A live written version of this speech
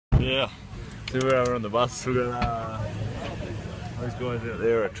Yeah. See where we're on the bus. We've got those guys out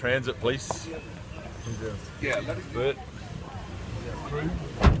there are transit police. Yeah, Bert. Crew.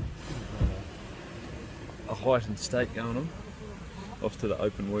 A heightened state going on. Off to the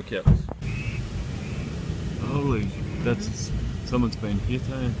open workouts. Holy, that's someone's been hit,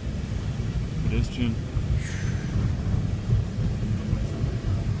 eh? Pedestrian.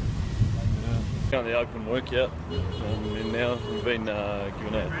 On the open workout, and now we've been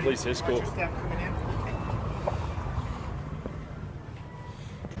given a police escort. Go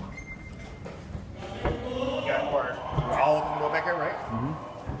all of them go back out, right? Mm-hmm.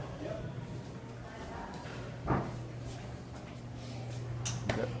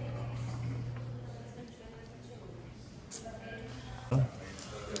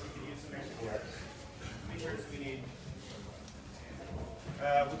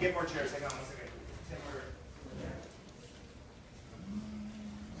 We'll get more chairs. Hang on 1 second.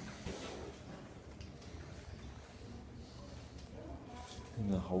 In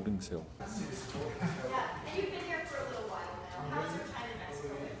the holding cell. Yeah, and you've been here for a little while now. How's your time in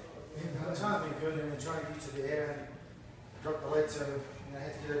Mexico? The time's been good, and we're trying to get to the air and drop the lead, so I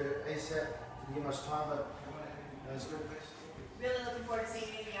had to do it ASAP. Didn't get much time, but it's good. Really looking forward to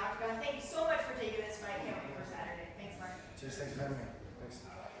seeing you in the octagon. Thank you so much for taking this fight. Can't wait for Saturday. Thanks, Mark. Cheers, thanks for having me. Thanks.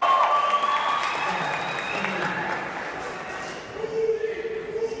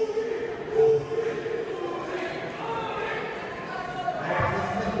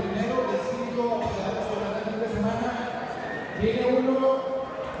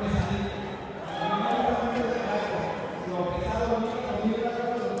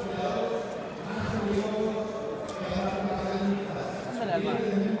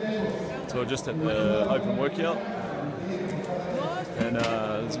 So we're just at the open workout, and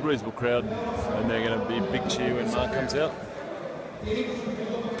there's a reasonable crowd, and they're going to be a big cheer when Mark comes out.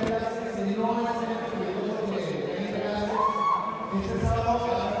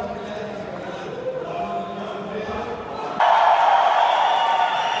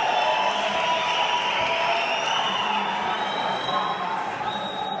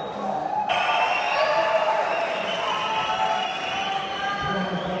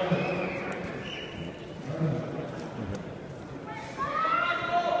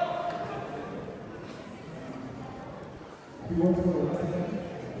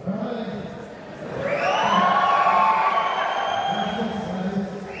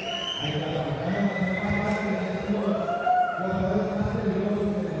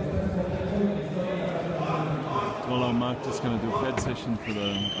 Well, Mark just going to do a pad session for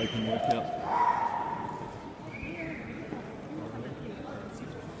the open workout.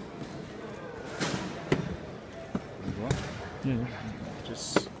 Yeah.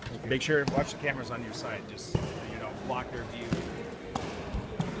 Just make sure watch the cameras on your side. Just block their view.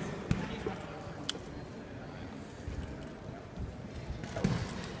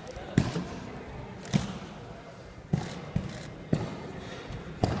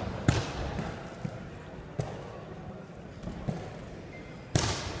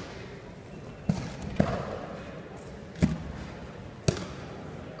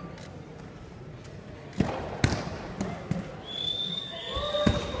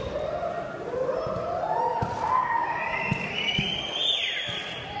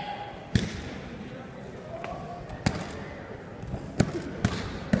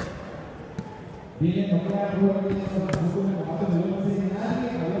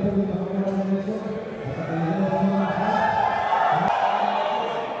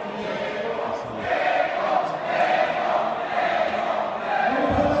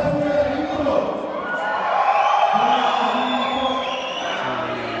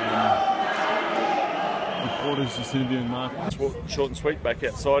 Reporters just interviewing Mark. Short and sweet, back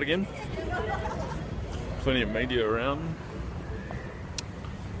outside again. Plenty of media around.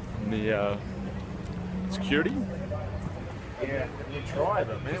 And the security. Yeah, you try,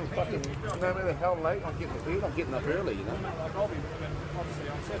 but man, fucking no matter how late I'm getting to bed, I'm getting up early, you know. Like I'll be working, obviously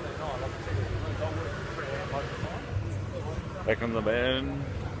on Saturday night, like I said, I'll work 3 hours local time. Back on the van,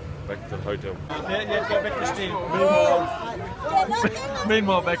 back to the hotel. Yeah, go back to Steve.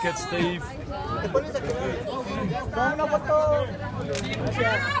 Meanwhile, back at Steve.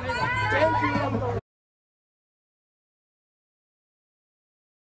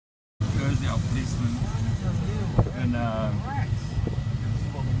 Goes our policeman, and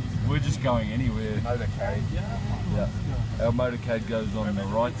we're just going anywhere. Motorcade. Yeah. Our motorcade goes on the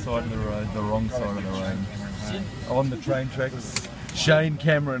right side of the road, the wrong side of the road. On the train tracks. Shane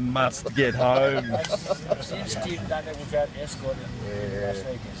Cameron must get home. Steve done it without escort in Las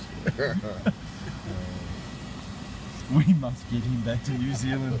Vegas. We must get him back to New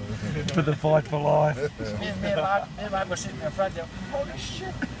Zealand for the fight for life. Me and mate were sitting in front there, holy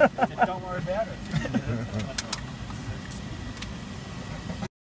shit. I said, don't worry about it.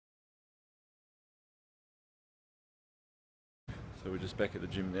 So we're just back at the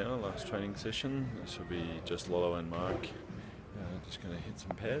gym now, last training session. This will be just Lolo and Mark. Just going to hit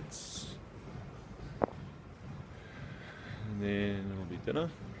some pads. And then it'll be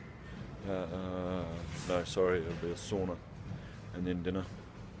dinner. No, sorry, it'll be a sauna. And then dinner.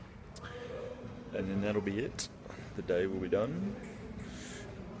 And then that'll be it. The day will be done.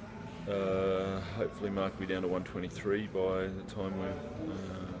 Hopefully Mark will be down to 123 by the time we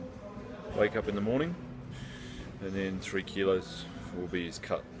wake up in the morning. And then 3 kilos will be his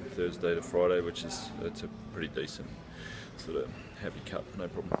cut Thursday to Friday, it's a pretty decent sort of happy cut, no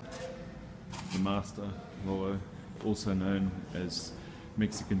problem. The master, Lolo, also known as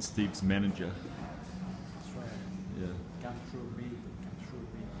Mexican Steve's manager. That's right. Yeah. Come through me, come through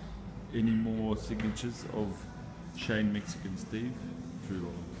me. Any more signatures of Shane Mexican Steve? Through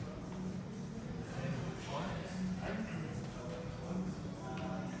Lolo.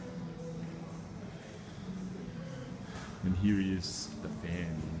 And here he is, the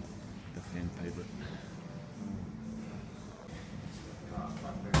fan favourite.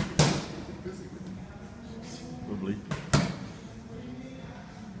 Probably.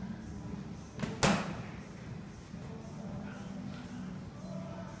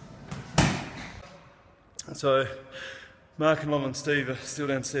 So, Mark and Long and Steve are still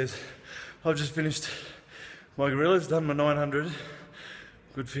downstairs. I've just finished my gorillas, done my 900.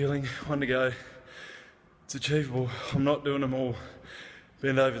 Good feeling, one to go. It's achievable. I'm not doing them all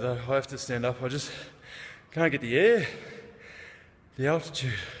bend over though. I have to stand up. I just can't get the air, the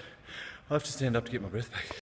altitude. I have to stand up to get my breath back.